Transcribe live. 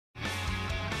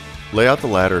Lay out the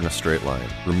ladder in a straight line.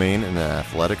 Remain in an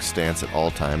athletic stance at all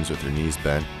times with your knees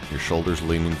bent, your shoulders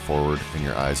leaning forward, and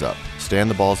your eyes up. Stay on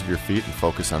the balls of your feet and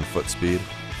focus on foot speed,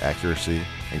 accuracy,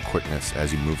 and quickness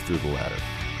as you move through the ladder.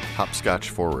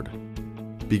 Hopscotch forward.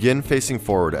 Begin facing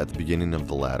forward at the beginning of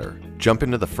the ladder. Jump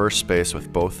into the first space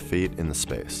with both feet in the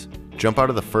space. Jump out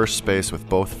of the first space with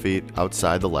both feet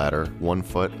outside the ladder, 1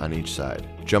 foot on each side.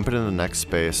 Jump into the next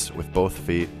space with both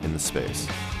feet in the space.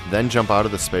 Then jump out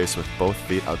of the space with both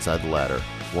feet outside the ladder,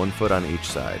 1 foot on each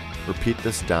side. Repeat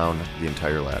this down the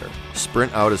entire ladder.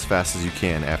 Sprint out as fast as you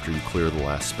can after you clear the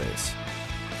last space.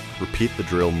 Repeat the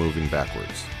drill moving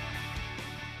backwards.